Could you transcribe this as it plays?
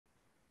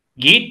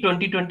GATE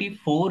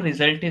 2024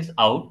 result is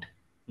out.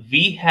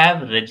 We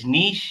have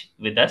Rajneesh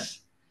with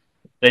us.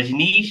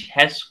 Rajneesh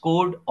has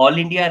scored All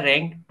India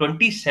rank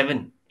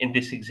 27 in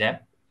this exam.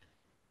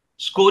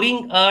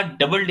 Scoring a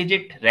double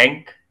digit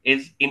rank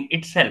is in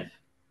itself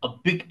a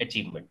big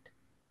achievement.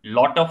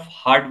 Lot of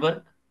hard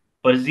work,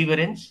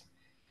 perseverance,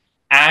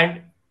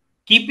 and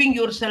keeping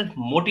yourself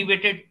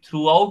motivated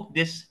throughout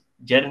this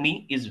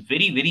journey is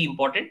very, very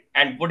important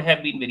and would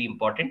have been very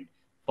important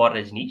for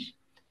Rajneesh.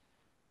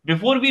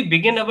 Before we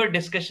begin our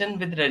discussion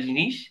with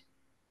Rajneesh,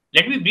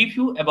 let me brief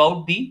you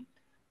about the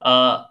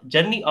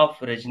journey of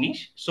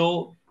Rajneesh.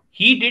 So,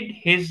 he did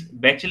his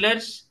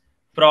bachelor's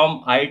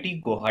from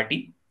IIT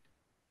Guwahati.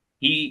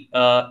 He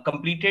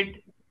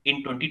completed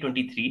in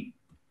 2023.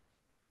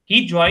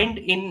 He joined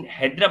in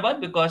Hyderabad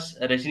because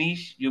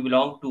Rajneesh, you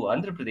belong to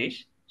Andhra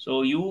Pradesh.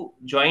 So you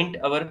joined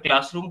our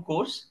classroom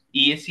course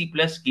ESC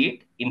plus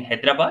GATE in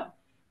Hyderabad.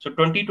 So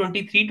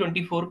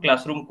 2023-24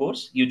 classroom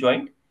course you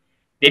joined.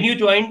 Then you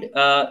joined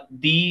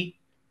the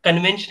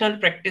conventional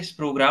practice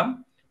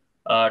program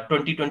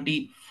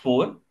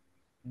 2024.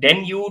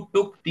 Then you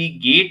took the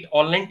GATE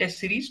online test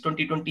series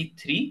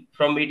 2023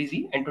 from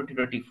ADZ and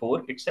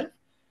 2024 itself.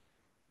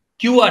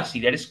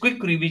 QRC, that is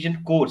Quick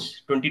Revision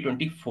Course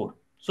 2024.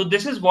 So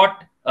this is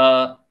what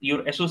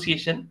your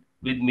association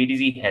with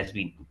MEDIZ has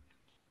been.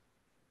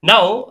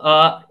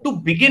 Now, to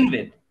begin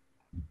with,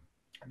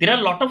 there are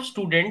a lot of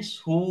students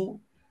who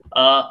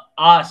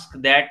ask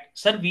that,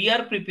 sir, we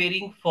are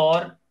preparing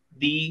for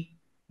the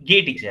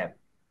GATE exam.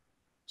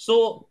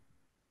 So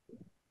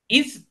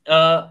is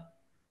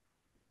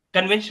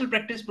conventional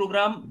practice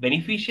program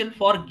beneficial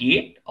for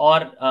GATE,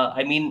 or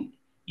I mean,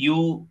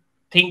 you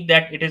think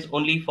that it is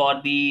only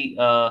for the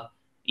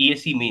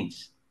ESC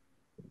mains?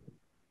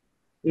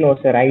 No,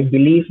 sir. I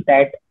believe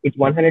that it's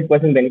 100%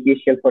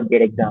 beneficial for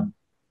GATE exam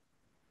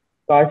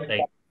because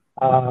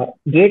Right,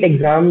 GATE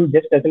exam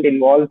just doesn't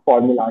involve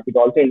formulas. It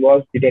also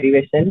involves the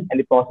derivation and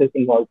the process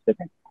involved with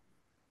it.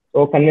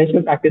 So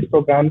conventional practice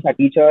programs, our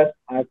teachers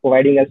are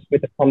providing us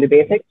with from the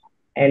basics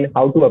and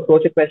how to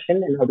approach a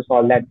question and how to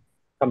solve that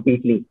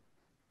completely.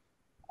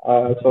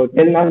 So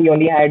till now we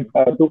only had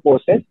two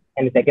courses,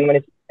 and the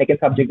second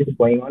subject is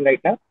going on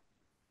right now.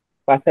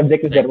 First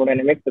subject is right,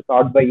 thermodynamics, so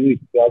taught by you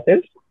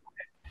yourself.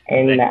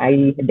 And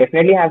right, I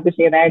definitely have to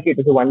say that it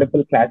was a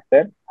wonderful class,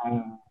 sir.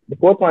 The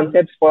core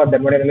concepts for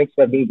thermodynamics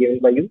were being given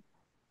by you.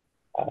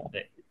 Uh,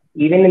 right.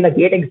 Even in the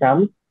GATE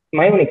exam,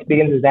 my own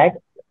experience is that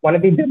one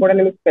of the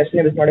thermodynamics question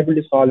I was not able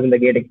to solve in the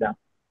GATE exam,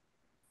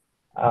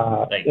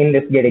 Right. in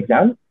this GATE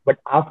exam. But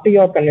after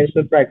your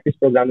conventional practice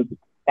program,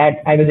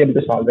 that I was able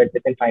to solve it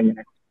within 5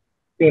 minutes,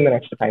 3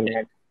 minutes to 5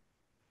 minutes.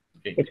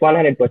 Great, It's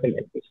 100%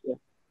 beneficial.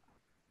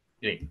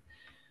 great.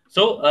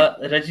 So,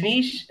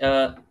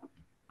 Rajneesh,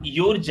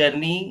 your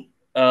journey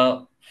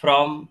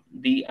from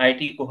the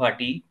IIT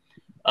Guwahati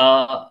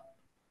uh,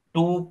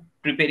 to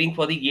preparing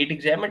for the GATE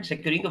exam and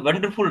securing a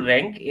wonderful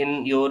rank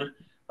in your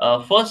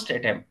first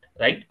attempt,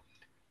 right? Yes.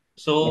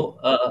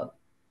 So,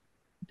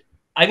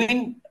 I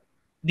mean,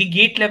 the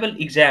GATE level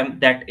exam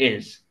that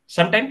is,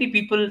 sometimes the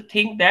people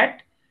think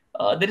that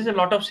there is a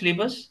lot of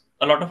syllabus,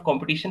 a lot of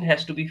competition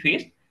has to be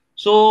faced.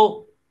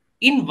 So,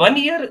 in 1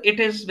 year, it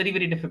is very,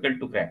 very difficult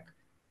to crack,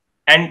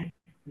 and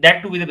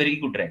that too with a very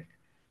good rank.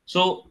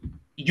 So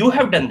you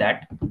have done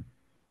that.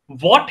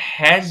 What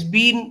has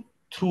been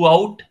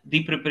throughout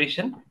the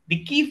preparation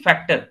the key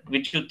factor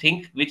which you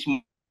think which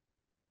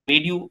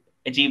made you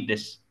achieve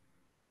this?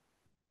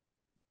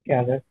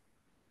 Yeah, sir.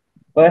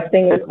 First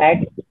thing is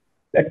that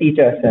the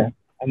teachers, sir.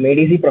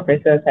 MEDIC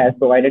professors has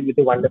provided with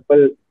a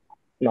wonderful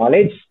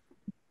knowledge,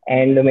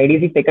 and the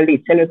MEDIC faculty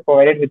itself is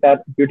provided with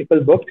our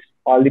beautiful books,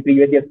 all the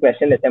previous year's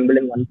questions assembled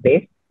in one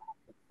place.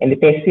 And the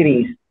test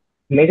series,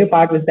 major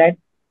part was that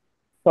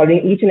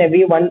solving each and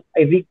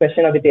every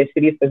question of the test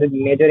series was a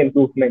major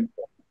improvement.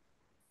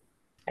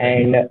 Right,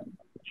 And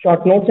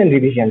short notes and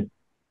revision,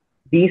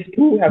 these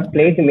two have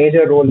played a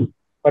major role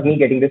for me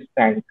getting this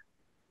rank.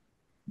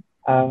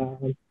 Uh,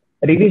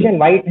 Revision,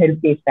 why it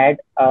helped me is that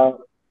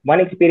one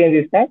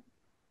experience is that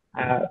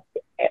uh,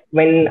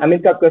 when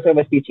Amrinder Sir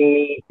was teaching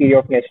me theory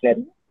of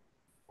machinery,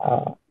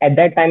 at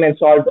that time I've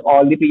solved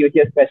all the previous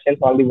year's questions,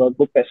 all the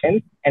workbook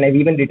questions, and I've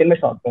even written my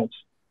short notes.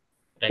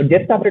 So right,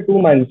 just after 2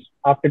 months,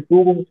 after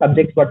two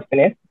subjects got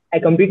finished, I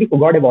completely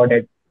forgot about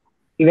it.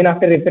 Even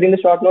after referring the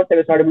short notes, I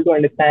was not able to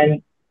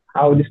understand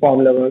how this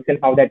formula works and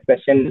how that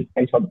question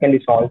can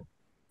be solved.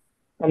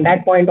 From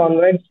that point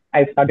onwards,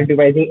 I started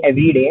revising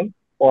every day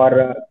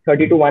for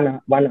 30 to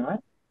 1 hour,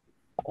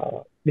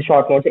 the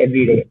short notes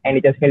every day, and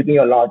it has helped me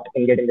a lot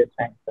in getting this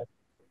answer.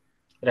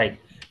 right.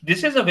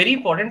 This is a very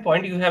important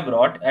point you have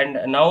brought,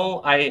 and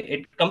now I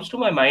it comes to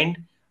my mind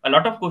a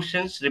lot of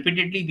questions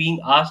repeatedly being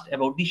asked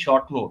about the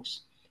short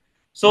notes.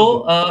 So,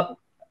 Mhm.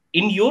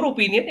 in your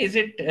opinion, is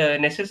it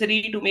necessary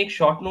to make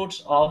short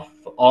notes of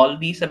all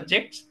the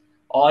subjects,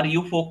 or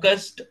you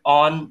focused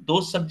on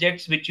those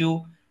subjects which you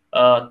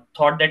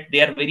thought that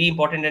they are very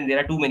important and there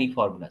are too many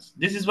formulas?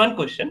 This is one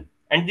question.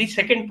 And the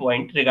second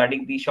point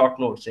regarding the short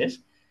notes is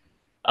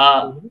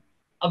uh, Mhm.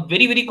 a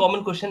very, very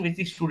common question which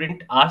the student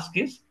asks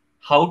is,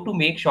 how to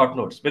make short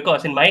notes.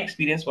 Because in my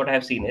experience, what I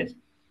have seen is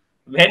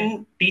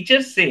when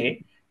teachers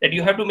say that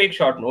you have to make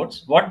short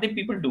notes, what the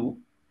people do,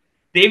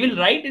 they will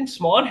write in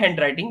small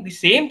handwriting the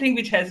same thing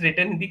which has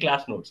written in the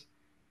class notes.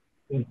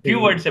 Few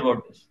Mhm. words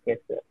about this. Yes,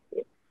 sir.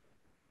 Yes,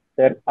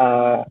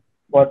 sir.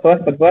 For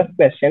the first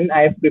question,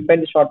 I have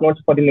prepared the short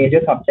notes for the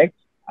major subjects.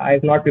 I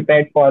have not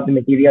prepared for the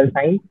material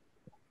science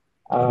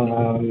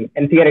Okay.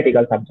 and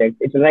theoretical subjects.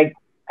 It's like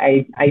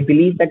I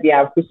believe that we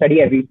have to study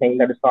everything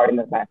that is taught in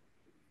the class.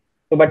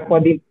 So, but for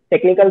the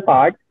technical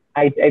part,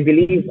 I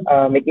believe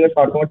making a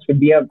short notes would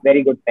be a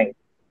very good thing.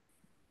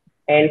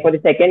 And for the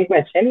second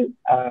question,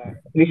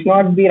 we should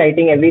not be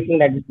writing everything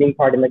that is being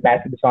taught in the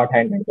class with the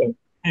shorthand writing.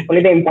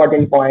 Only the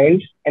important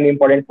points and the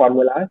important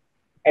formulas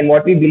and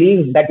what we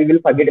believe that we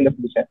will forget in the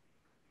future.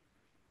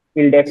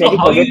 We'll So definitely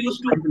how you forget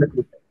used to in the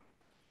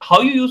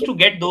future.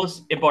 get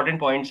those important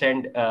points,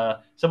 and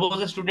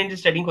suppose a student is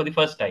studying for the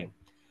first time,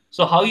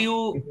 so how you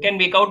Mhm. can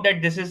make out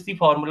that this is the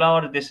formula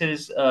or this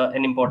is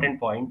an important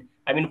point?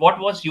 I mean, what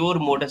was your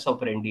modus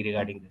operandi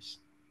regarding this?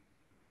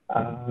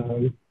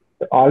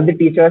 So all the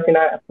teachers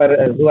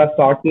who have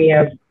taught me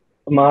have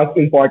marked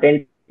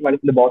important ones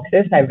in the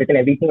boxes. I've written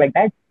everything like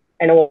that,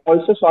 and I've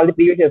also solved the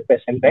previous year's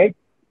questions, right?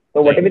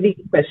 So whatever Right.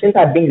 the questions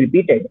are being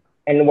repeated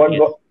and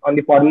Yes. on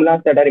the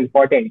formulas that are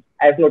important,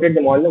 I've noted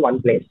them all in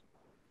one place.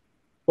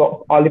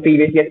 So all the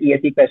previous year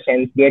ESC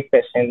questions, GATE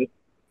questions,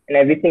 and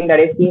everything that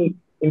is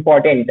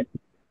important,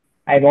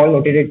 I've all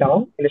noted it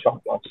down in the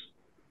short notes.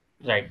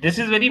 Right. This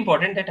is very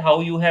important, that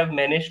how you have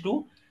managed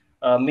to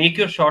make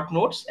your short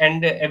notes,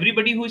 and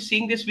everybody who is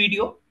seeing this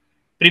video,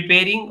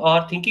 preparing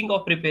or thinking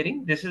of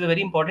preparing, this is a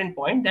very important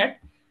point, that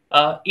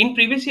in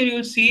previous year you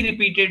will see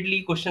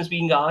repeatedly questions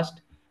being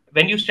asked.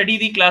 When you study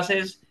the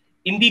classes,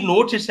 in the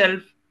notes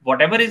itself,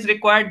 whatever is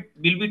required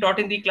will be taught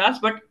in the class,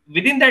 but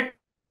within that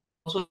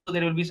notes also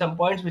there will be some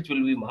points which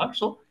will be marked,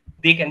 so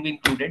they can be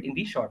included in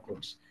the short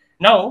notes.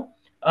 Now,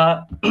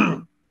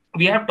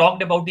 we have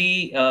talked about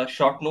the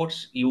short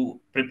notes. You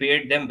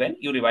prepared them well,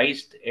 you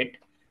revised it.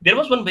 There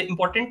was one very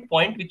important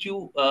point which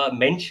you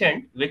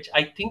mentioned, which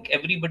I think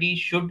everybody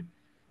should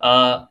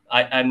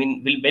I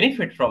mean will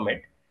benefit from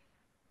it.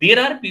 There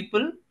are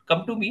people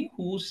come to me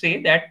who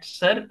say that,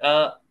 sir,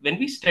 when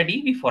we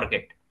study we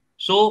forget.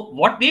 So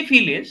what they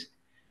feel is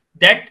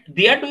that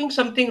they are doing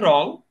something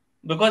wrong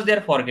because they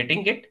are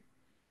forgetting it.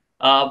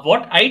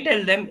 What I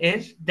tell them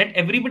is that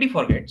everybody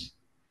forgets.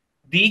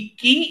 The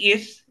key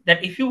is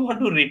that if you want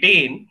to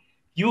retain,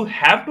 you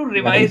have to Right.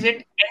 revise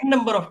it n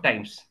number of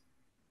times.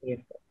 Yes,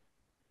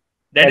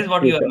 That is that's what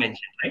true, you have sir.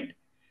 mentioned, right?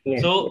 Yes,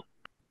 yes. So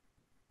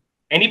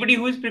anybody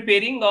who is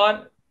preparing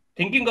or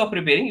thinking of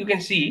preparing, you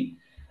can see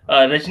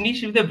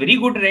Rajneesh with a very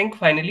good rank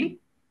finally.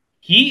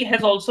 He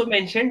has also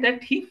mentioned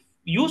that he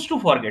used to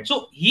forget.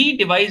 So he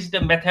devised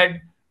a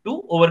method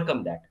to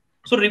overcome that.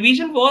 So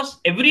revision was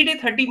every day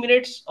 30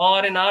 minutes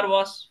or an hour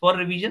was for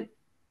revision.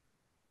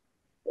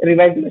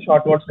 Revising the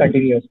short notes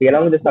continuously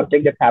along with the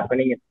subject that's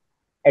happening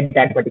at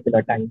that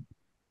particular time.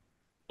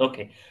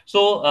 Okay.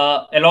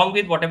 So, along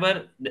with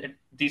whatever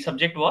the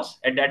subject was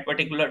at that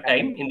particular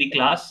time Happening. in the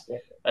class,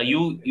 Yes.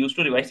 you used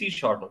to revise the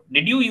short note.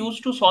 Did you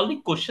used to solve the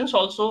questions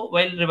also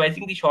while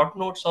revising the short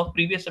notes of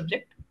previous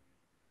subject?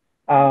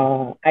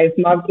 I've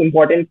marked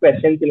important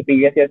questions in the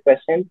previous year's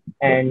questions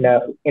and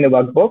in a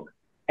workbook,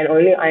 and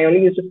only I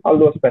only used to solve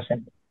those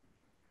questions,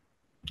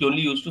 You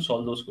only used to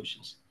solve those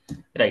questions.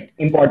 Right.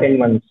 important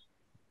ones.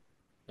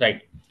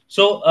 Right.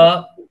 So,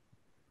 Yes.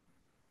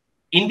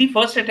 in the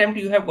first attempt,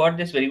 you have got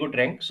this very good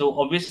rank. So,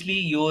 obviously,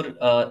 your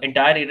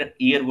entire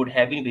year would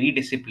have been very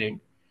disciplined.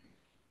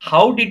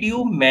 How did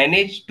you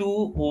manage to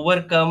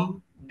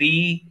overcome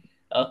the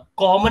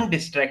common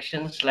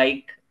distractions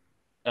like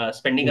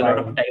spending a lot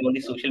of Why? time on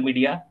the social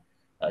media,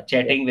 Yes,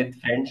 chatting sir.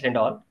 with friends and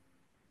all?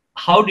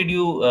 How did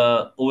you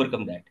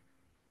overcome that?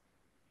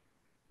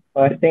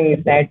 First thing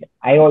is that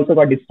I also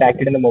got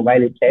distracted in the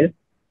mobile itself.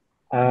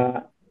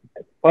 Uh,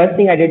 First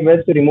thing I did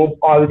was to remove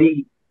all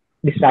the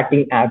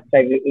distracting apps.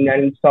 I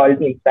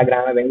uninstalled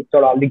Instagram. I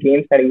installed all the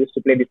games that I used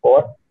to play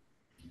before,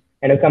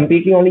 and I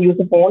completely only use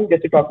the phone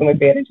just to talk to my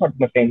parents or to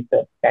my friends.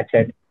 Sir. That's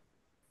it.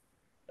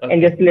 And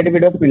Okay, just a little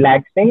bit of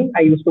relaxing.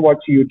 I used to watch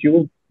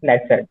YouTube.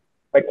 That's it.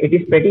 But it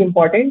is pretty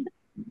important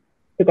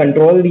to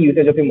control the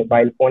usage of your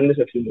mobile phone and the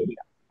social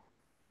media.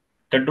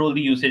 control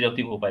the usage of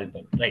the mobile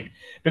phone, right?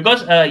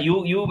 Because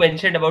you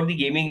mentioned about the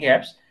gaming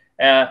apps,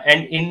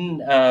 and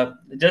in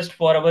just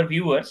for our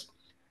viewers,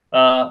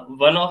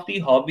 one of the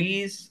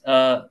hobbies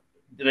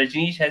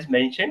Rajneesh has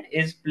mentioned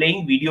is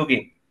playing video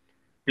game,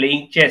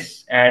 playing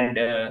chess and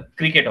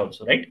cricket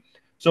also, right?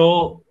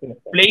 So Yes,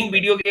 sir. playing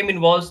video game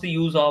involves the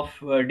use of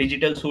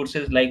digital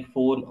sources like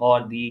phone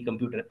or the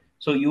computer.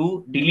 So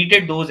you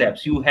deleted those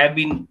apps. You have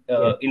been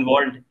Yes,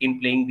 involved in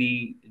playing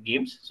the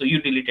games, so you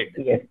deleted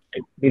them, yes.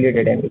 right?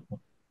 Deleted everything.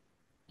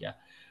 Yeah.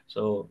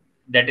 So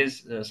that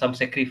is some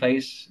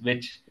sacrifice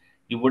which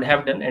you would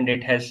have done, and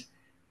it has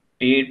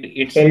paid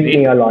its Helped me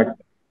way. a lot.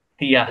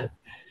 Yeah.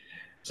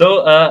 So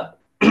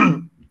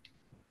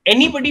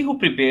anybody who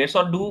prepares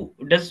or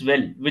does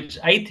well, which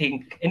I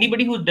think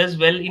anybody who does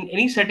well in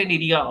any certain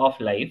area of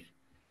life,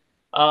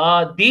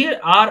 there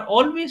are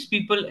always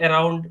people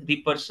around the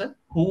person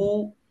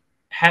who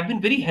have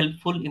been very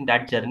helpful in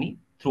that journey,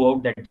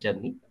 throughout that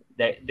journey.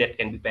 There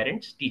can be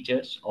parents,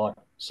 teachers, or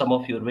some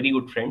of your very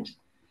good friends.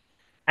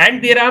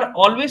 And there are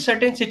always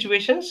certain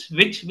situations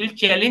which will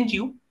challenge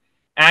you.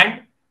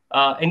 And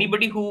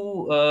anybody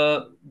who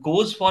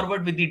goes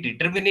forward with the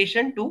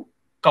determination to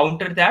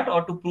counter that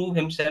or to prove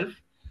himself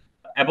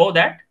above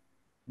that,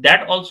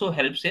 that also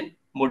helps in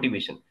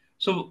motivation.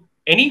 So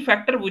any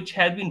factor which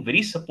has been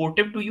very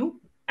supportive to you,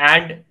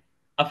 and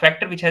a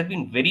factor which has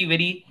been very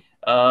very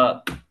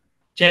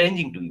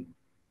challenging to you.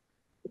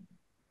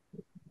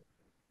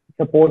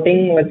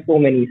 Supporting was so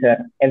many, sir.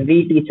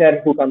 Every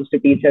teacher who comes to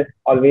teach us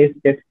always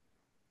just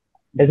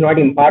does not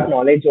impart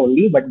knowledge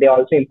only, but they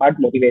also impart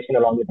motivation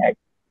along with that.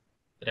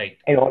 Right.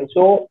 And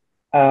also,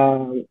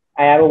 I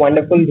have a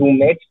wonderful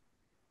roommate.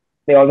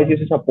 They always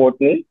used to support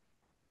me.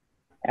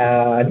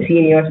 The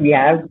seniors we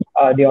have,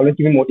 they always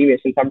give me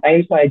motivation.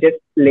 Sometimes I just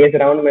lays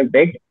around in my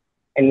bed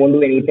and won't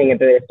do anything at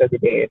the rest of the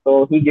day.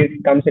 So he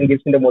just comes and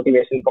gives me the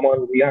motivation. Come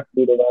on, we have to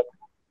do the work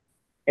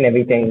and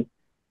everything.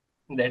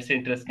 That's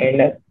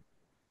interesting. And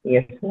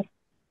yes, sir.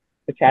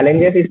 The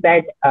challenges is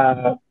that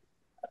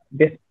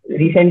this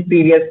recent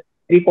previous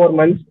 3 4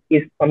 months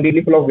is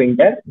completely full of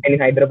winter, and in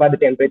Hyderabad the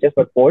temperatures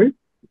were cold.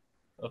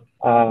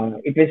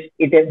 Okay.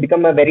 It has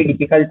become a very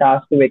difficult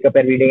task to wake up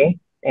every day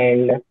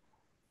and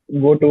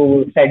go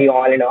to study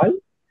hall and all,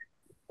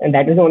 and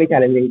that is the only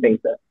challenging thing,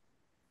 sir.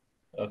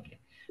 Okay.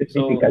 This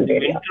So difficult the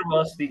area. winter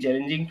was the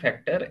challenging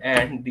factor,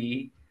 and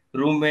the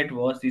roommate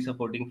was the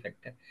supporting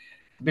factor.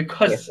 Yes,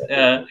 Because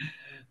sir.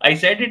 I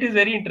said it is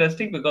very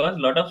interesting, because a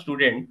lot of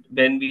students,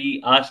 when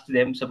we asked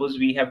them, suppose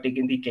we have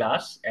taken the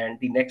class and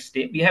the next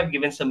day we have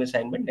given some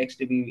assignment, next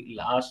day we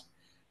will ask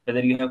whether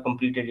you have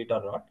completed it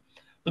or not.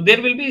 So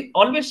there will be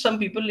always some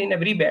people in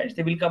every batch,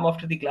 they will come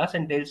after the class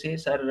and they'll say,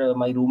 sir,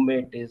 my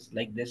roommate is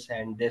like this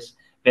and this.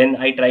 When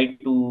I try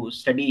to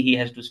study, he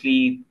has to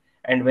sleep.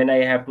 And when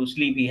I have to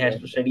sleep, he has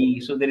Yes, to study.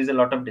 So there is a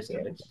lot of yes,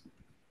 disturbance.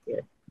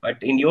 yes.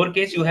 But in your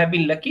case, you have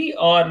been lucky,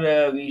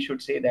 or we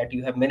should say that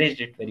you have managed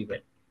it very well.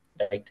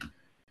 Right.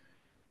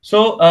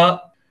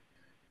 So,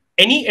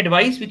 any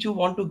advice which you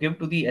want to give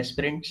to the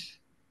aspirants?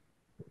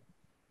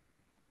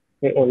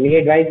 The only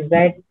advice is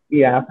that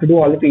you have to do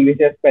all the previous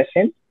year's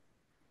questions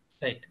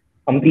Right.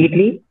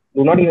 completely.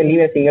 Do not even leave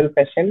a single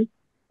question.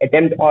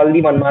 Attempt all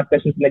the 1 mark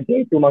questions in the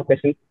game, 2 mark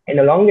questions, and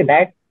along with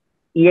that,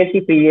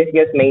 ESC previous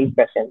year's main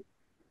questions.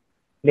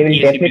 They will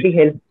ESCP. definitely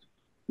help.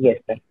 Yes,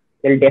 sir.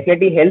 They will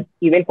definitely help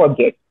even for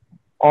GATE.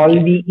 All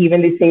Okay. the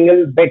even the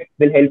single bit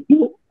will help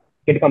you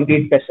get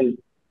complete questions.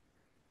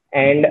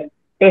 And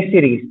test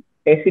series.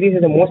 Test series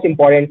is the most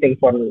important thing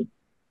for me.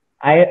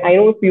 I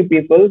know a few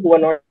people who are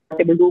not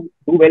able to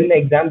do well in the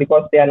exam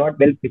because they are not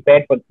well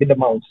prepared with the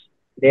mouse.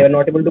 They are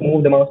not able to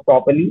move the mouse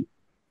properly,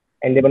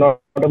 and they were not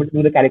able to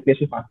do the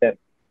calculation faster.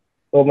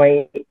 So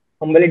my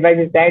humble advice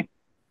is that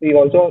we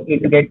also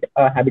need to get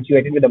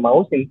habituated with the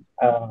mouse. In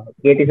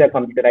GATE is a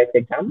computerized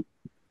exam,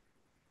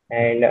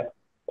 and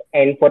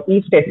for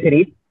each test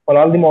series, for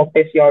all the mock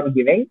tests you are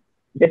giving,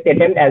 just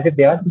attempt as if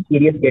they are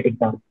serious GATE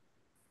exam.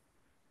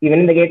 Even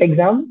in the GATE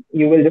exam,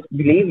 you will just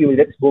believe, you will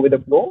just go with the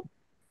flow,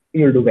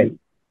 you will do well.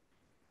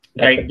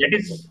 That's Right.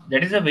 it.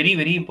 That is a very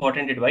very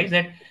important advice.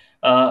 That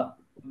uh,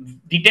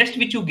 the test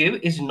which you give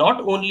is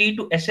not only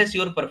to assess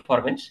your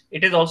performance;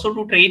 it is also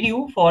to train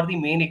you for the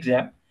main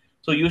exam.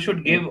 So you should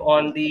Yes, give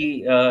on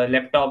the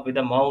laptop with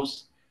a mouse,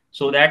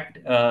 so that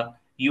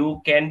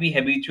you can be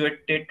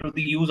habituated to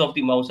the use of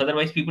the mouse.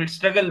 Otherwise, people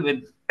struggle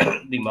with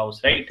the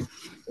mouse, right?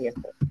 yes,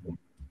 sir.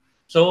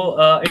 So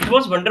it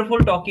was wonderful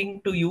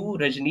talking to you,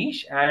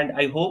 Rajneesh, and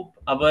I hope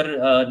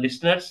our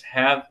listeners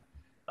have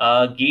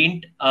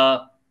gained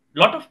a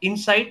lot of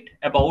insight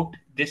about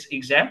this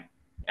exam.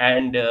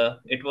 And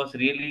it was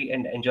really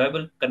an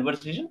enjoyable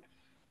conversation.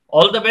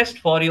 All the best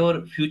for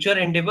your future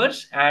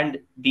endeavors. And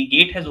the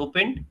gate has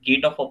opened,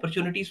 gate of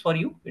opportunities for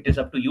you. It is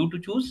up to you to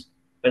choose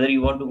whether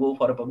you want to go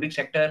for a public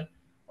sector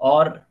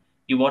or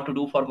you want to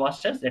do for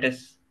masters. That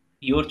is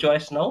your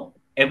choice now.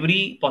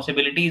 Every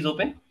possibility is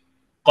open.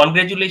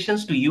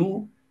 Congratulations to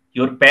you,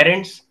 your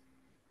parents,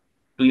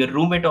 to your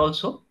roommate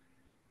also.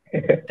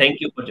 Thank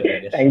you for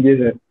joining us. Thank you,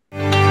 sir.